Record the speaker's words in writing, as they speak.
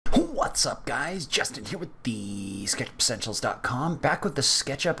What's up, guys? Justin here with the SketchUpEssentials.com, back with the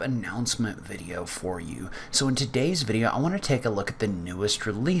SketchUp announcement video for you. So in today's video, I want to take a look at the newest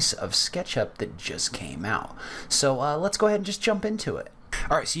release of SketchUp that just came out. So let's go ahead and just jump into it.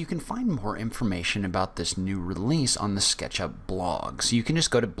 Alright, so you can find more information about this new release on the SketchUp blog. So you can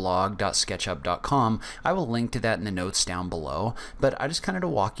just go to blog.sketchup.com. I will link to that in the notes down below, but I just kind of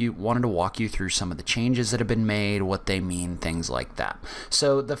wanted to walk you through some of the changes that have been made, what they mean, things like that.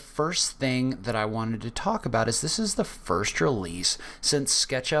 So the first thing that I wanted to talk about is this is the first release since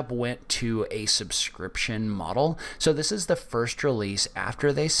SketchUp went to a subscription model. So this is the first release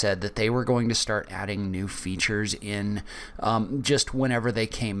after they said that they were going to start adding new features in just whenever they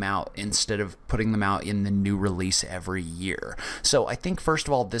came out, instead of putting them out in the new release every year. So I think first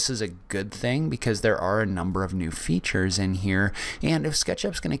of all, this is a good thing because there are a number of new features in here, and if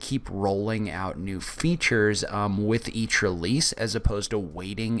SketchUp's going to keep rolling out new features with each release as opposed to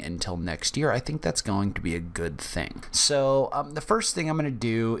waiting until next year, I think that's going to be a good thing. So the first thing I'm going to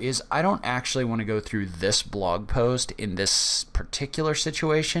do is I don't actually want to go through this blog post in this particular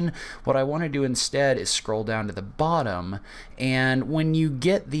situation. What I want to do instead is scroll down to the bottom, and when you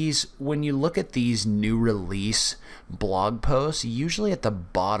look at these new release blog posts, usually at the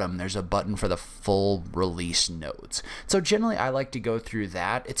bottom there's a button for the full release notes. So generally I like to go through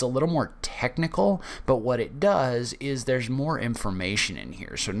that. It's a little more technical, but what it does is there's more information in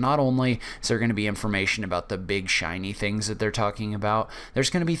here. So not only is there going to be information about the big shiny things that they're talking about, there's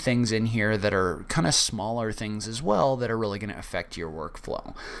going to be things in here that are kind of smaller things as well that are really going to affect your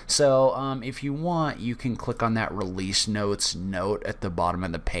workflow. So if you want, you can click on that release notes note at the bottom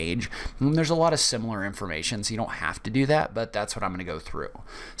of the page. And there's a lot of similar information, so you don't have to do that, but that's what I'm going to go through.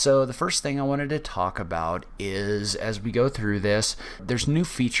 So the first thing I wanted to talk about is, as we go through this, there's new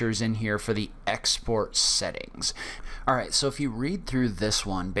features in here for the export settings. Alright, so if you read through this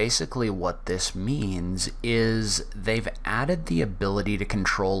one, basically what this means is they've added the ability to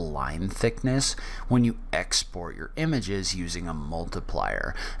control line thickness when you export your images using a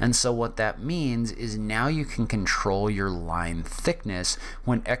multiplier. And so what that means is now you can control your line thickness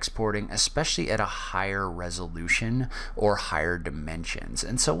when exporting, especially at a higher resolution or higher dimensions.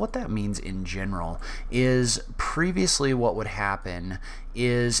 And so what that means in general is previously what would happen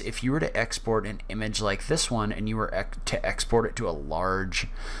is if you were to export an image like this one and you were to export it to a large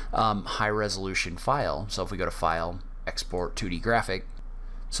high resolution file, so if we go to File, Export 2D Graphic,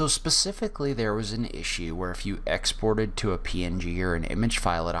 so specifically there was an issue where if you exported to a PNG or an image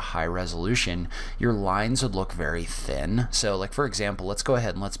file at a high resolution, your lines would look very thin. So like for example, let's go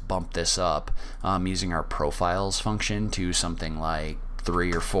ahead and let's bump this up using our profiles function to something like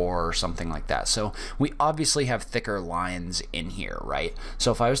 3 or 4 or something like that. So we obviously have thicker lines in here, right?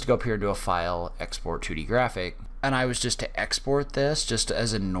 So if I was to go up here and do a File, Export 2D Graphic, and I was just to export this just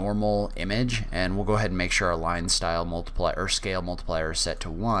as a normal image, and we'll go ahead and make sure our line style multiplier or scale multiplier is set to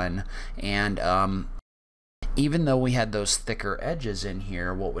 1, and even though we had those thicker edges in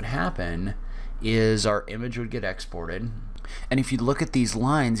here, what would happen is our image would get exported, and if you look at these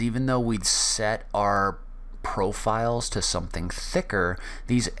lines, even though we'd set our profiles to something thicker,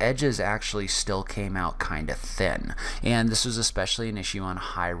 these edges actually still came out kind of thin, and this was especially an issue on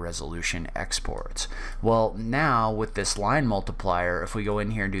high resolution exports. Well, now with this line multiplier, if we go in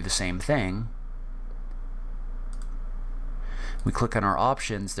here and do the same thing, we click on our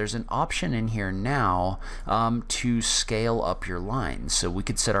options, there's an option in here now to scale up your lines. So we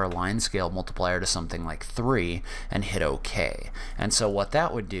could set our line scale multiplier to something like 3 and hit OK. And so what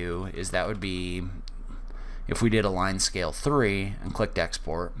that would do is that would be, if we did a line scale 3 and clicked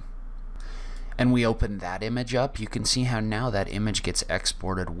export, and we open that image up, you can see how now that image gets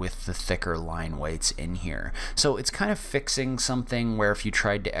exported with the thicker line weights in here. So it's kind of fixing something where if you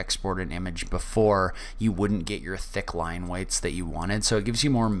tried to export an image before, you wouldn't get your thick line weights that you wanted. So it gives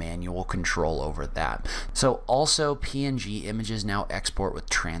you more manual control over that. So also PNG images now export with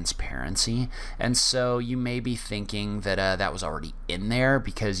transparency. And so you may be thinking that that was already in there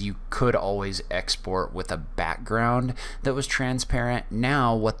because you could always export with a background that was transparent.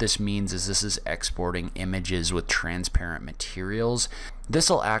 Now what this means is this is exporting images with transparent materials. This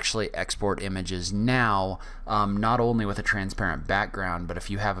will actually export images now not only with a transparent background, but if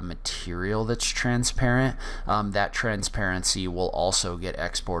you have a material that's transparent, that transparency will also get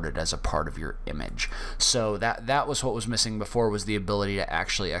exported as a part of your image. So that was what was missing before, was the ability to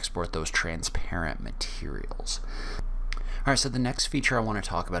actually export those transparent materials. Alright, so the next feature I want to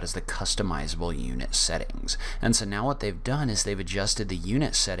talk about is the customizable unit settings. And so now what they've done is they've adjusted the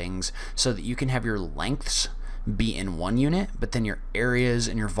unit settings so that you can have your lengths be in one unit, but then your areas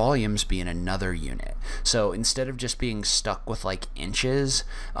and your volumes be in another unit. So instead of just being stuck with like inches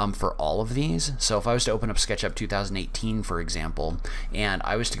for all of these, so if I was to open up SketchUp 2018, for example, and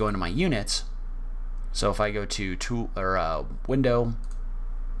I was to go into my units, so if I go to tool or window,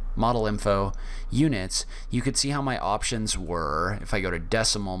 model info, units, you could see how my options were. If I go to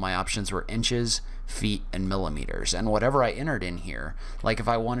decimal, my options were inches, feet, and millimeters. And whatever I entered in here, like if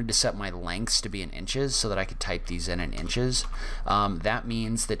I wanted to set my lengths to be in inches so that I could type these in inches, that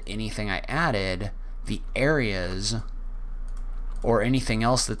means that anything I added, the areas or anything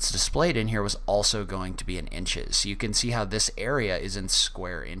else that's displayed in here was also going to be in inches. So you can see how this area is in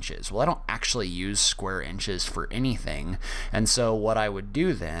square inches. Well, I don't actually use square inches for anything, and so what I would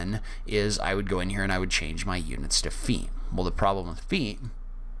do then is I would go in here and I would change my units to feet. Well, the problem with feet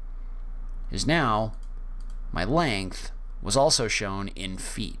is now my length was also shown in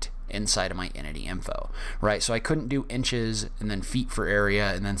feet inside of my entity info, right? So I couldn't do inches and then feet for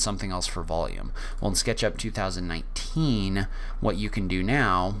area and then something else for volume. Well, in SketchUp 2019, what you can do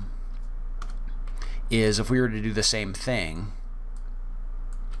now is if we were to do the same thing,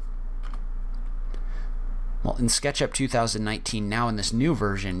 well, in SketchUp 2019, now in this new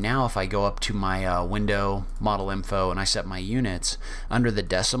version, now if I go up to my window, model info, and I set my units, under the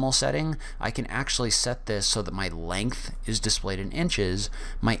decimal setting, I can actually set this so that my length is displayed in inches,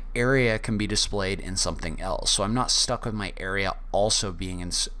 my area can be displayed in something else. So I'm not stuck with my area also being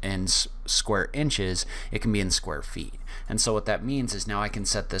in square inches, it can be in square feet. And so what that means is now I can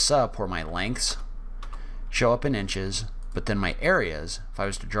set this up where my lengths show up in inches, but then my areas, if I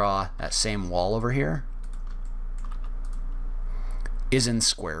was to draw that same wall over here, is in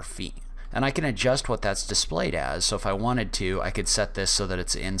square feet. And I can adjust what that's displayed as. So if I wanted to, I could set this so that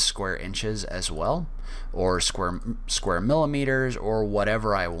it's in square inches as well, or square millimeters, or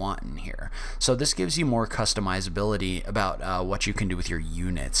whatever I want in here. So this gives you more customizability about what you can do with your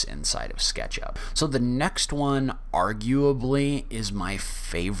units inside of SketchUp. So the next one arguably is my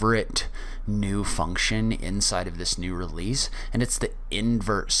favorite new function inside of this new release, and it's the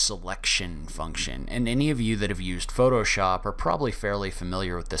invert selection function. And any of you that have used Photoshop are probably fairly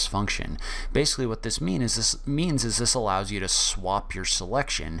familiar with this function. Basically what this means is this allows you to swap your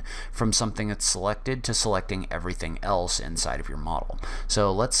selection from something that's selected to selecting everything else inside of your model.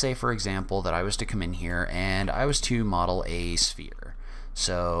 So let's say, for example, that I was to come in here and I was to model a sphere.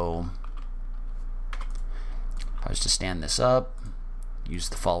 So if I was to stand this up, use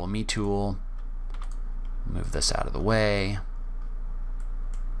the follow me tool, move this out of the way,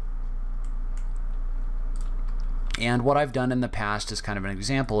 and what I've done in the past as kind of an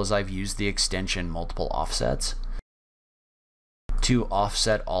example is I've used the extension multiple offsets to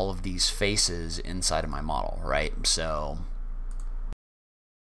offset all of these faces inside of my model, right? So,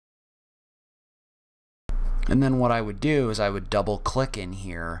 and then what I would do is I would double click in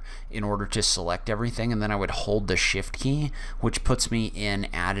here in order to select everything, and then I would hold the shift key, which puts me in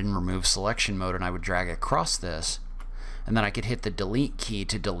add and remove selection mode, and I would drag across this, and then I could hit the delete key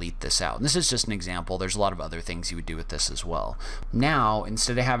to delete this out. And this is just an example. There's a lot of other things you would do with this as well. Now,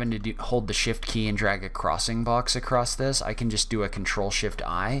 instead of having to hold the shift key and drag a crossing box across this, I can just do a Control Shift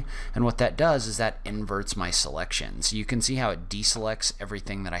I, and what that does is that inverts my selection. So you can see how it deselects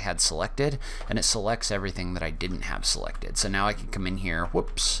everything that I had selected, and it selects everything that I didn't have selected. So now I can come in here,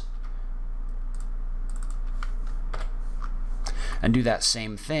 whoops, and do that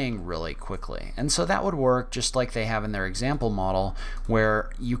same thing really quickly. And so that would work just like they have in their example model, where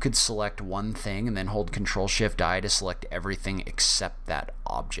you could select one thing and then hold Control Shift I to select everything except that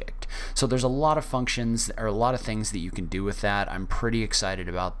object. So there's a lot of functions or a lot of things that you can do with that. I'm pretty excited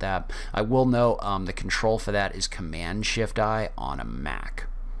about that. I will note the control for that is Command Shift I on a Mac.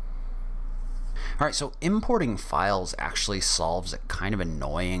 Alright, so importing files actually solves a kind of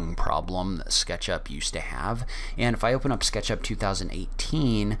annoying problem that SketchUp used to have. And if I open up SketchUp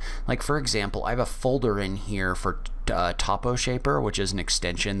 2018, like for example, I have a folder in here for Topo Shaper, which is an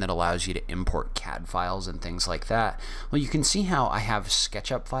extension that allows you to import CAD files and things like that. Well, you can see how I have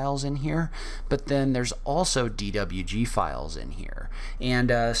SketchUp files in here, but then there's also DWG files in here.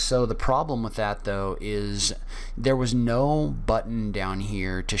 And so the problem with that, though, is there was no button down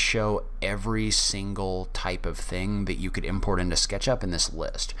here to show every single type of thing that you could import into SketchUp in this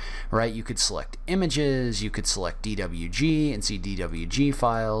list, right? You could select images, you could select DWG and see DWG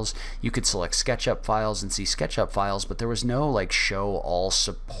files, you could select SketchUp files and see SketchUp files, but there was no like show all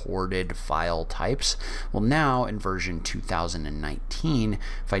supported file types. Well, now in version 2019,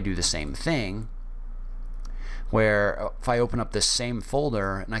 if I do the same thing, where if I open up this same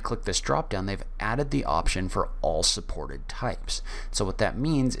folder and I click this drop down, they've added the option for all supported types. So what that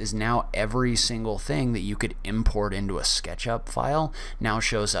means is now every single thing that you could import into a SketchUp file now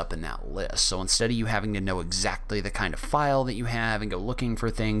shows up in that list. So instead of you having to know exactly the kind of file that you have and go looking for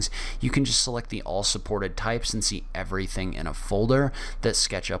things, you can just select the all supported types and see everything in a folder that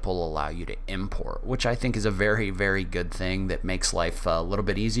SketchUp will allow you to import, which I think is a very, very good thing that makes life a little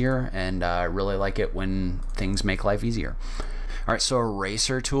bit easier, and I really like it when things make life easier. All right, so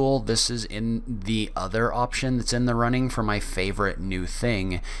eraser tool, this is in the other option that's in the running for my favorite new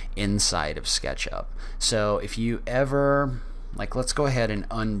thing inside of SketchUp. So if you ever, like, let's go ahead and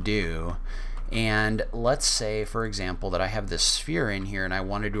undo, and let's say, for example, that I have this sphere in here and I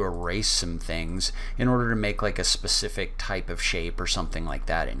wanted to erase some things in order to make like a specific type of shape or something like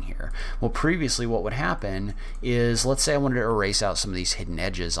that in here. Well, previously what would happen is, let's say I wanted to erase out some of these hidden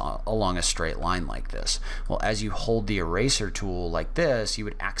edges along a straight line like this. Well, as you hold the eraser tool like this, you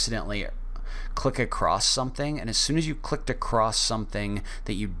would accidentally click across something, and as soon as you clicked across something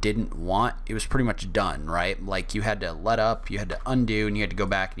that you didn't want, it was pretty much done, right? Like you had to let up, you had to undo, and you had to go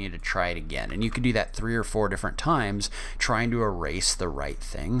back and you had to try it again. And you could do that 3 or 4 different times trying to erase the right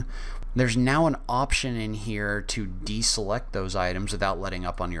thing. There's now an option in here to deselect those items without letting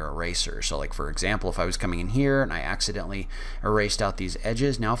up on your eraser. So like, for example, if I was coming in here and I accidentally erased out these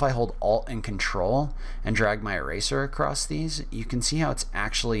edges, now if I hold Alt and Control and drag my eraser across these, you can see how it's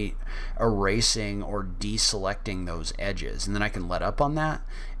actually erasing or deselecting those edges. And then I can let up on that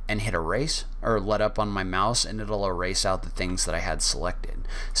and hit erase, or let up on my mouse, and it'll erase out the things that I had selected.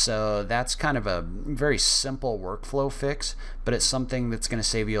 So that's kind of a very simple workflow fix, but it's something that's going to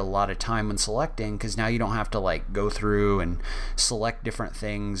save you a lot of time when selecting, because now you don't have to like go through and select different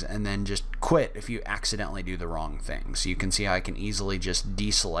things and then just quit if you accidentally do the wrong thing. So you can see how I can easily just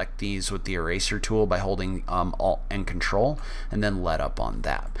deselect these with the eraser tool by holding Alt and Control and then let up on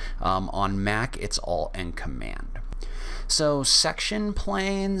that. On Mac, it's Alt and Command. So section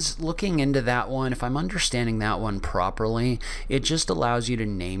planes, looking into that one, if I'm understanding that one properly, it just allows you to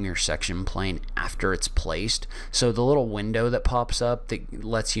name your section plane after it's placed. So the little window that pops up that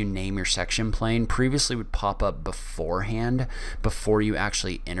lets you name your section plane previously would pop up beforehand, before you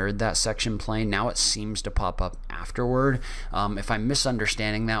actually entered that section plane. Now it seems to pop up afterward. If I'm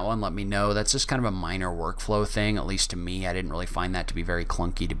misunderstanding that one, let me know. That's just kind of a minor workflow thing, at least to me. I didn't really find that to be very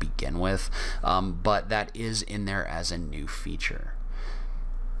clunky to begin with, but that is in there as a new feature.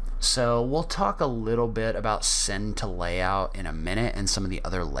 So we'll talk a little bit about send to layout in a minute and some of the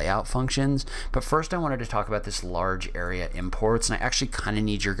other layout functions, but first I wanted to talk about this large area imports, and I actually kind of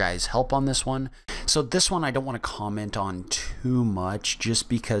need your guys' help on this one. So this one I don't want to comment on too much just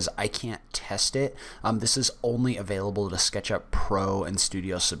because I can't test it. This is only available to SketchUp Pro and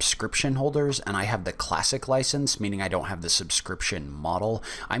Studio subscription holders, and I have the classic license, meaning I don't have the subscription model.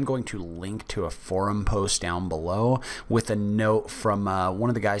 I'm going to link to a forum post down below with a note from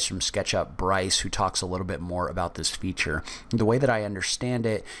one of the guys from SketchUp, Bryce, who talks a little bit more about this feature. The way that I understand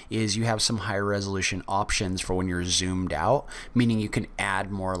it is you have some higher resolution options for when you're zoomed out, meaning you can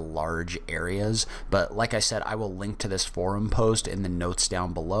add more large areas. But like I said, I will link to this forum post in the notes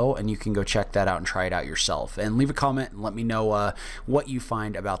down below, and you can go check that out and try it out yourself. And leave a comment and let me know what you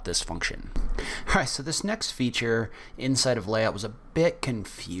find about this function. All right, so this next feature inside of layout was a bit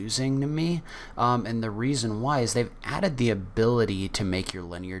confusing to me, and the reason why is they've added the ability to make your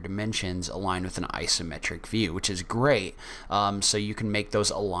linear dimensions align with an isometric view, which is great. So you can make those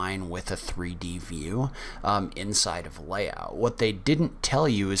align with a 3D view inside of layout. What they didn't tell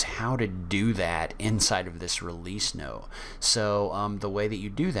you is how to do that inside of this release note. So the way that you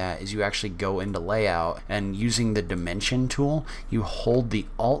do that is you actually go into layout, and using the dimension tool, you hold the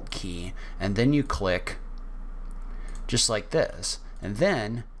Alt key and then you click just like this, and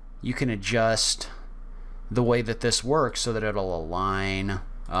then you can adjust the way that this works so that it'll align.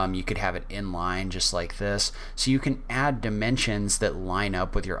 You could have it inline just like this, so you can add dimensions that line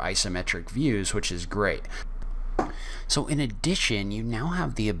up with your isometric views, which is great. So in addition, you now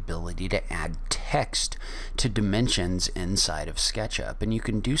have the ability to add text to dimensions inside of SketchUp, and you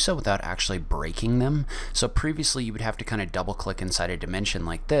can do so without actually breaking them. So previously you would have to kind of double click inside a dimension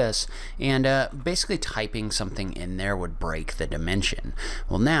like this, and basically typing something in there would break the dimension.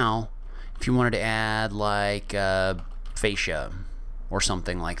 Well, now if you wanted to add like fascia, or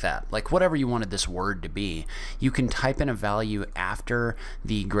something like that. Like whatever you wanted this word to be, you can type in a value after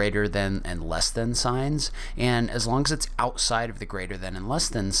the greater than and less than signs, and as long as it's outside of the greater than and less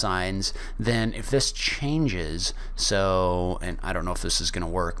than signs, then if this changes, so, and I don't know if this is going to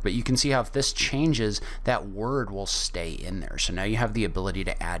work, but you can see how if this changes, that word will stay in there. So now you have the ability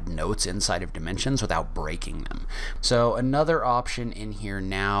to add notes inside of dimensions without breaking them. So another option in here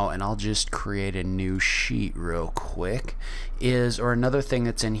now, and I'll just create a new sheet real quick, is, or another thing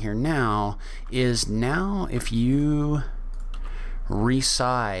that's in here now, is now if you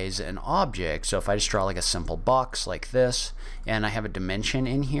resize an object, so if I just draw like a simple box like this, and I have a dimension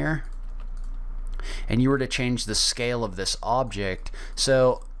in here, and you were to change the scale of this object,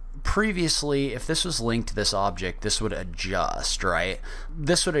 so previously, if this was linked to this object, this would adjust, right?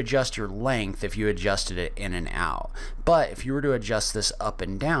 This would adjust your length if you adjusted it in and out. But if you were to adjust this up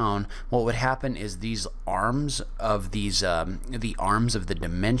and down, what would happen is these arms of these, the arms of the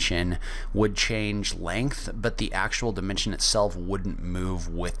dimension would change length, but the actual dimension itself wouldn't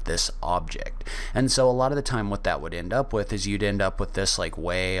move with this object. And so a lot of the time what that would end up with is you'd end up with this like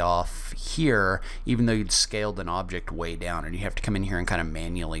way off here, even though you'd scaled an object way down, and you have to come in here and kind of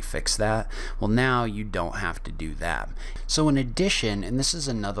manually fix that. Well, now you don't have to do that. So in addition, and this is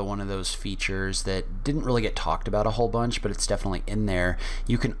another one of those features that didn't really get talked about a whole bunch, but it's definitely in there,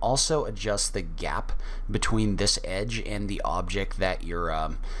 you can also adjust the gap between this edge and the object that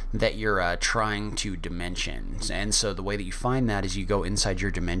you're trying to dimension. And so the way that you find that is you go inside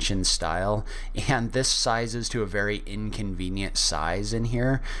your dimension style, and this sizes to a very inconvenient size in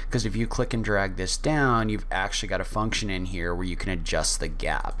here, because if you click and drag this down, you've actually got a function in here where you can adjust the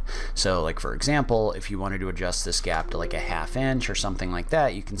gap. So like for example, if you wanted to adjust this gap to like a 1/2 inch or something like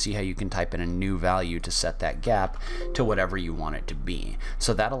that, you can see how you can type in a new value to set that gap to whatever you want it to be.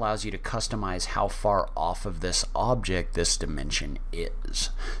 So that allows you to customize how far off of this object this dimension is.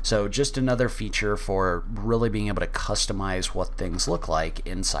 So just another feature for really being able to customize what things look like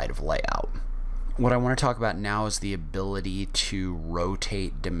inside of layout. What I want to talk about now is the ability to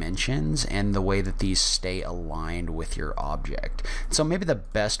rotate dimensions and the way that these stay aligned with your object. So maybe the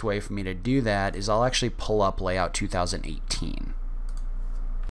best way for me to do that is I'll actually pull up Layout 2018.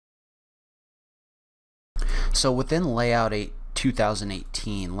 So within Layout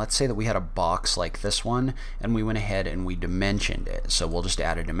 2018, let's say that we had a box like this one, and we went ahead and we dimensioned it. So we'll just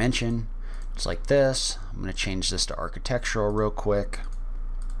add a dimension, just like this. I'm going to change this to architectural real quick.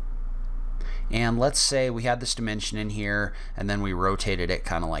 And let's say we had this dimension in here, and then we rotated it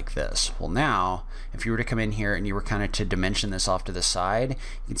kind of like this. Well, now, if you were to come in here and you were kind of to dimension this off to the side,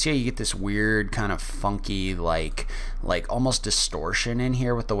 you can see how you get this weird kind of funky, like almost distortion in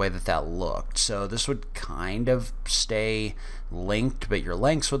here with the way that that looked. So this would kind of stay linked, but your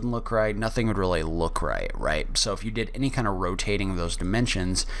lengths wouldn't look right. Nothing would really look right, right? So if you did any kind of rotating of those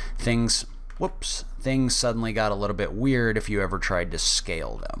dimensions, things suddenly got a little bit weird if you ever tried to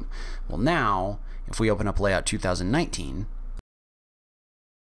scale them. Well, now, if we open up Layout 2019,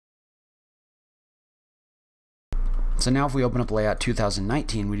 so now if we open up Layout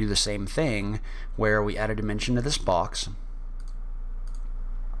 2019, we do the same thing where we add a dimension to this box,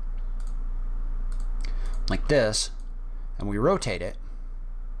 like this, and we rotate it.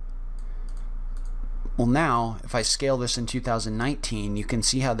 Well, now, if I scale this in 2019, you can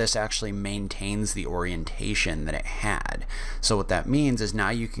see how this actually maintains the orientation that it had. So what that means is now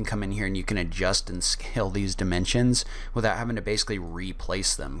you can come in here and you can adjust and scale these dimensions without having to basically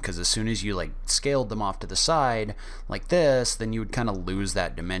replace them, because as soon as you like scaled them off to the side like this, then you would kind of lose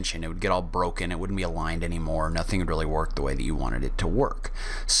that dimension. It would get all broken. It wouldn't be aligned anymore. Nothing would really work the way that you wanted it to work.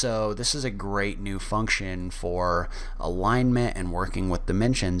 So this is a great new function for alignment and working with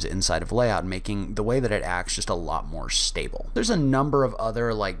dimensions inside of layout, making the way that it acts just a lot more stable. There's a number of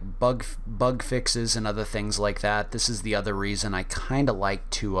other like bug fixes and other things like that. This is the other reason I kind of like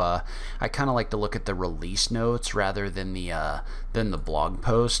to look at the release notes rather than the blog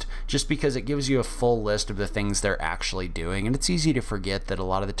post, just because it gives you a full list of the things they're actually doing, and it's easy to forget that a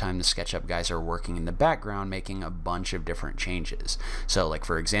lot of the time the SketchUp guys are working in the background making a bunch of different changes. So like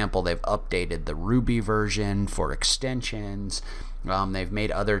for example, they've updated the Ruby version for extensions. They've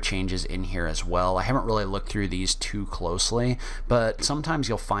made other changes in here as well. I haven't really looked through these too closely, but sometimes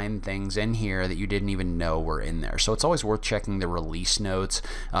you'll find things in here that you didn't even know were in there. So it's always worth checking the release notes,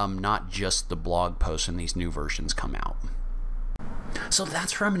 not just the blog posts when these new versions come out. So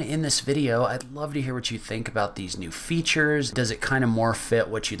that's where I'm going to end this video. I'd love to hear what you think about these new features. Does it kind of more fit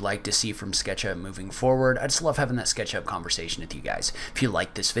what you'd like to see from SketchUp moving forward? I just love having that SketchUp conversation with you guys. If you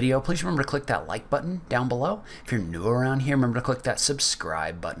like this video, please remember to click that like button down below. If you're new around here, remember to click that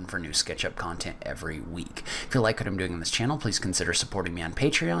subscribe button for new SketchUp content every week. If you like what I'm doing on this channel, please consider supporting me on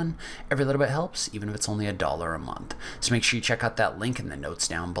Patreon. Every little bit helps, even if it's only $1 a month. So make sure you check out that link in the notes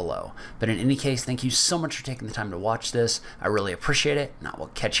down below. But in any case, thank you so much for taking the time to watch this. I really appreciate it, and I will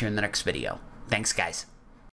catch you in the next video. Thanks, guys.